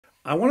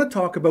I want to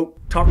talk about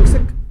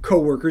toxic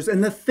coworkers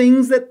and the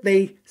things that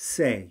they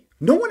say.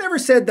 No one ever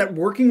said that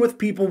working with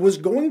people was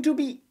going to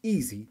be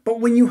easy, but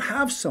when you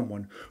have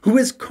someone who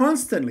is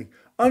constantly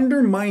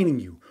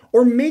undermining you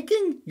or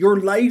making your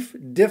life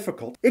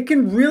difficult, it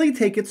can really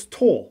take its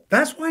toll.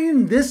 That's why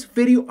in this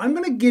video, I'm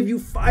going to give you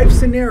 5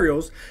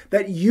 scenarios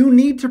that you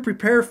need to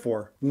prepare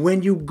for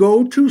when you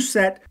go to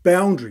set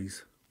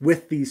boundaries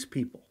with these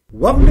people.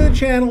 Welcome to the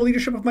channel,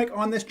 Leadership with Mike.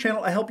 On this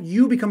channel, I help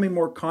you become a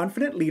more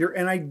confident leader,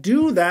 and I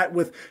do that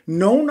with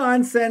no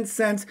nonsense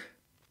sense,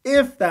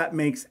 if that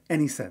makes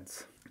any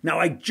sense. Now,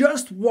 I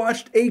just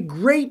watched a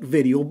great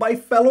video by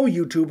fellow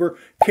YouTuber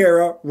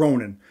Kara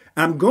Ronan.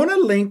 I'm going to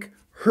link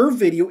her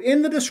video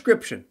in the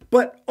description,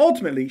 but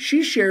ultimately,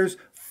 she shares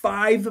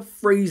 5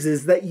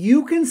 phrases that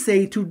you can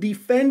say to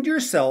defend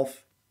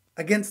yourself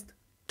against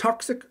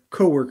toxic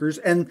coworkers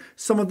and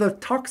some of the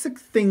toxic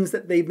things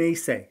that they may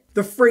say.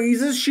 The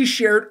phrases she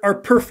shared are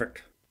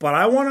perfect, but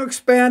I want to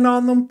expand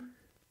on them,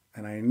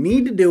 and I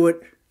need to do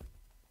it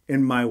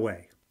in my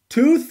way.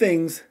 2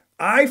 things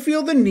I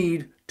feel the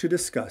need to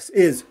discuss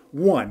is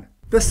 1,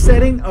 the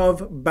setting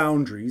of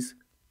boundaries,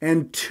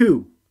 and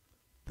 2,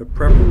 the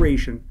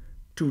preparation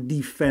to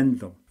defend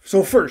them.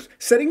 So first,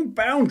 setting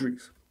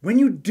boundaries. When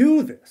you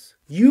do this,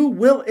 you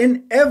will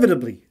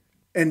inevitably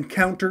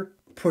encounter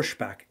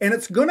pushback, and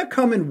it's going to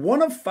come in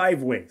one of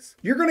 5 ways.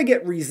 You're going to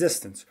get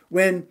resistance.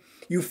 When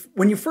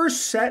you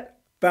first set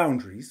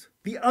boundaries,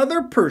 the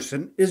other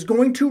person is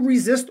going to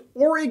resist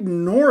or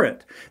ignore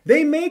it.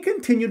 They may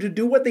continue to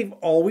do what they've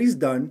always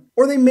done,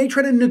 or they may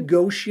try to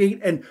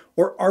negotiate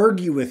or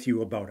argue with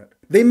you about it.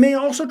 They may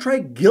also try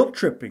guilt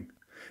tripping.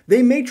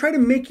 They may try to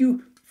make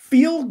you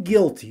feel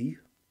guilty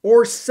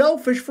or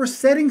selfish for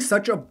setting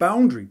such a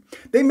boundary.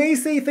 They may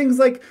say things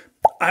like,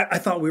 I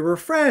thought we were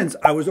friends,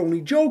 I was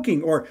only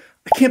joking, or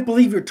I can't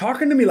believe you're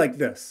talking to me like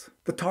this.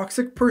 The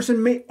toxic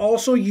person may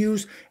also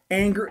use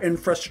anger and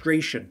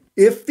frustration.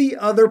 If the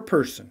other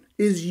person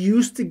is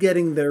used to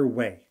getting their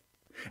way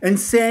and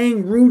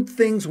saying rude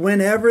things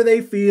whenever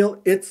they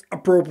feel it's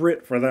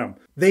appropriate for them,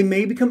 they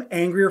may become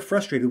angry or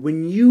frustrated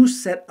when you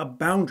set a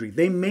boundary.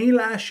 They may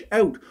lash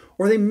out,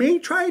 or they may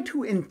try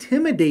to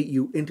intimidate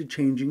you into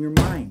changing your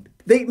mind.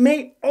 They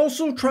may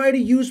also try to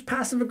use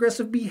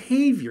passive-aggressive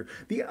behavior.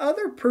 The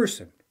other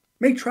person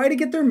may try to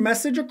get their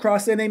message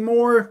across in a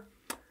more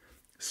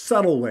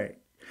subtle way.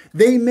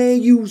 They may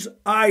use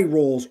eye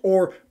rolls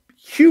or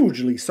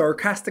hugely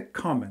sarcastic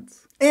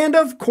comments. And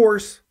of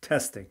course,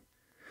 testing.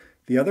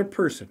 The other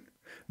person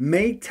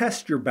may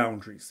test your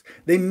boundaries.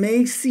 They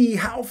may see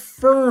how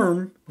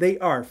firm they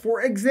are.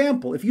 For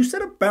example, if you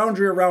set a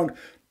boundary around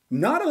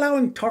not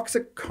allowing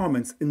toxic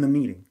comments in the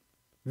meeting,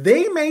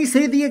 they may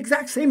say the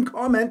exact same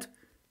comment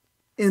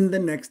in the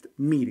next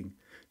meeting,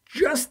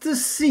 just to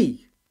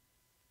see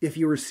if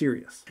you were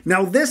serious.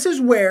 Now, this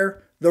is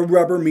where the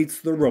rubber meets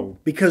the road,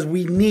 because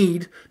we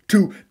need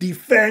to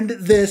defend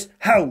this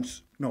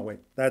house. No, wait,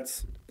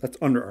 that's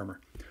Under Armour.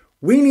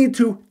 We need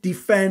to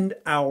defend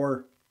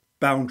our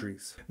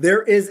boundaries.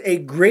 There is a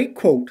great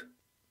quote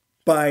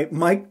by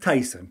Mike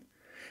Tyson,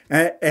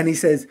 and he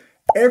says,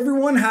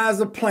 "Everyone has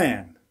a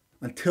plan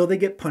until they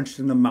get punched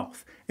in the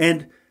mouth."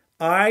 And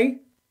I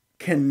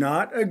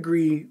cannot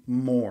agree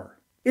more.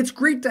 It's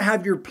great to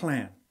have your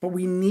plan, but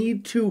we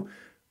need to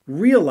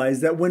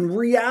realize that when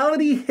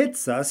reality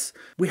hits us,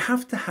 we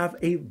have to have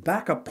a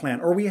backup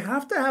plan, or we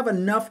have to have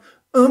enough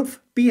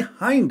oomph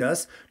behind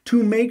us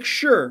to make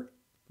sure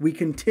we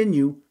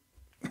continue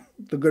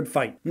the good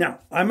fight. Now,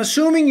 I'm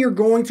assuming you're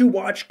going to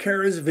watch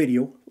Kara's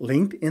video,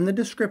 linked in the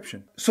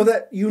description, so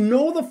that you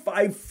know the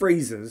 5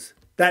 phrases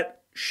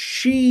that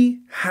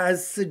she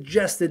has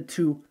suggested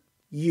to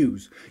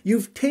use.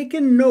 You've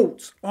taken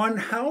notes on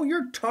how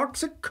your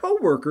toxic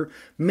coworker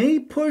may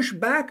push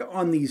back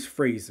on these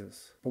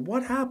phrases. But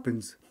what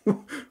happens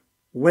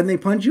when they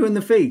punch you in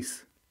the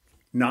face?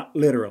 Not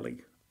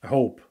literally, I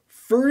hope.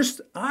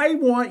 First, I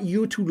want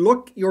you to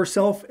look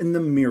yourself in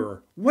the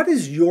mirror. What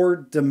is your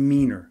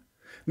demeanor?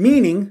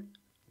 Meaning,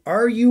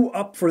 are you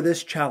up for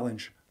this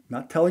challenge? I'm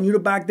not telling you to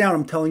back down,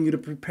 I'm telling you to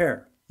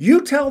prepare.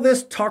 You tell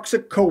this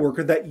toxic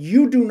coworker that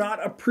you do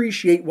not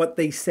appreciate what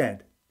they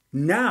said.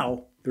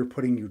 Now, they're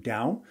putting you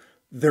down,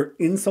 they're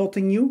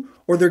insulting you,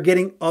 or they're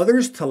getting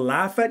others to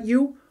laugh at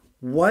you.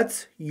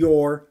 What's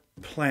your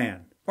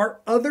plan?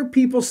 Are other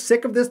people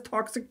sick of this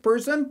toxic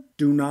person?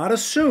 Do not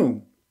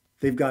assume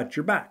they've got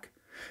your back.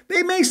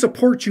 They may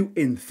support you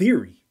in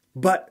theory,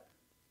 but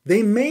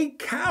they may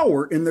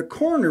cower in the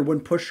corner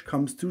when push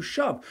comes to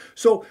shove.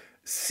 So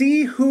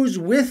see who's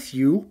with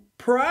you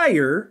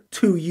prior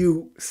to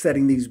you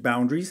setting these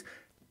boundaries,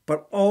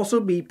 but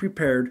also be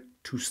prepared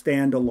to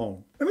stand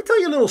alone. Let me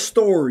tell you a little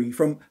story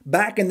from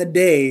back in the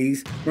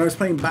days when I was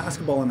playing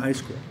basketball in high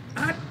school.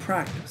 At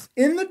practice,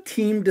 in the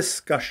team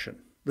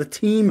discussion, the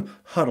team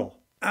huddle,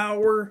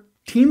 our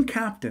team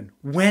captain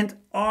went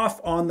off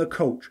on the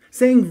coach,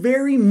 saying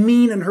very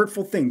mean and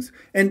hurtful things.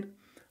 And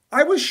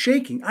I was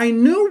shaking. I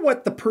knew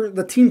what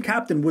the team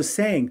captain was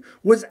saying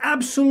was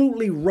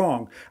absolutely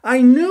wrong.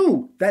 I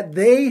knew that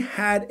they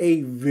had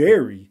a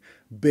very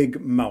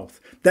big mouth,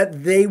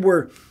 that they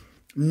were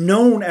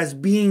known as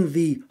being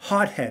the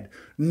hothead,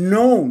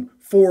 known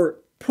for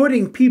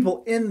putting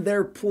people in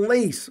their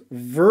place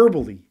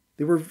verbally.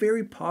 They were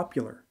very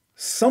popular.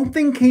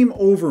 Something came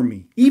over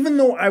me. Even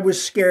though I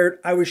was scared,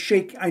 I was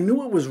shaking, I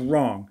knew it was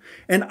wrong,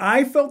 and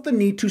I felt the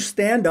need to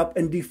stand up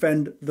and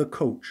defend the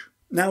coach.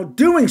 Now,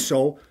 doing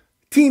so,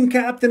 team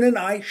captain and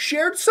I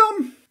shared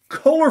some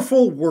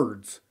colorful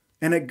words.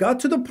 And it got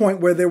to the point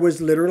where there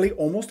was literally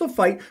almost a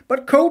fight,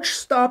 but coach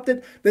stopped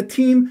it. The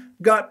team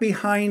got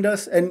behind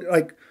us and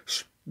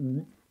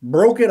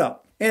broke it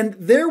up. And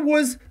there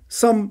was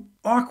some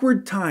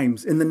awkward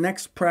times in the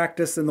next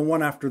practice and the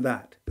one after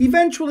that.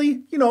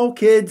 Eventually,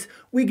 kids,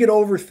 we get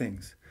over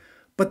things.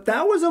 But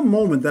that was a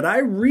moment that I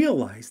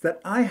realized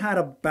that I had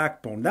a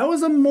backbone. That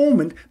was a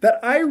moment that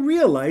I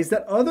realized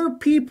that other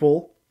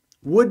people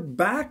would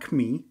back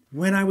me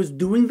when I was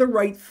doing the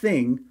right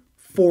thing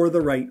for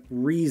the right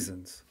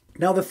reasons.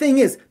 Now, the thing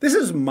is, this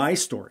is my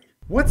story.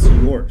 What's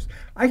yours?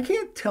 I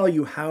can't tell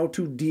you how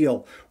to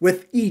deal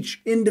with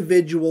each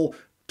individual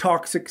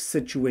toxic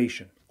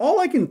situation. All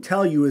I can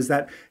tell you is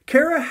that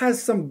Kara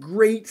has some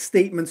great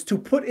statements to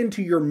put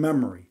into your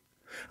memory.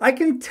 I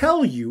can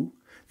tell you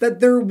that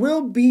there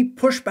will be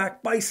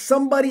pushback by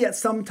somebody at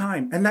some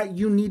time and that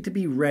you need to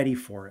be ready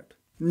for it.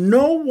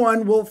 No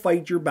one will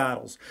fight your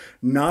battles.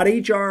 Not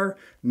HR,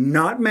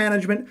 not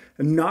management,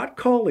 not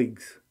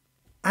colleagues.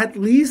 At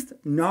least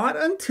not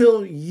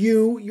until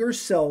you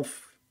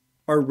yourself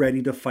are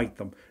ready to fight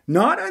them.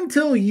 Not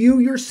until you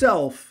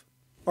yourself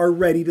are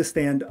ready to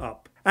stand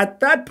up.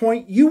 At that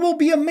point, you will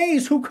be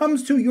amazed who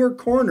comes to your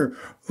corner,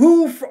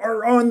 who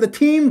are on the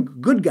team.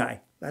 Good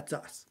guy, that's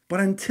us. But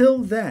until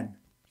then,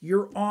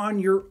 you're on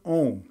your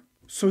own.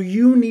 So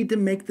you need to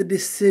make the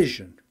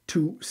decision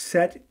to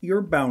set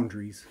your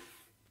boundaries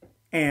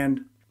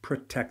and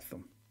protect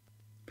them.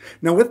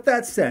 Now, with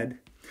that said,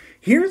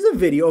 here's a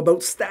video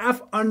about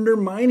staff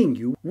undermining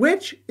you,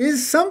 which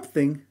is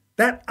something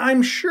that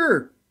I'm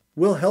sure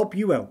will help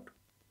you out.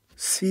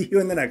 See you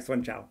in the next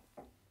one. Ciao.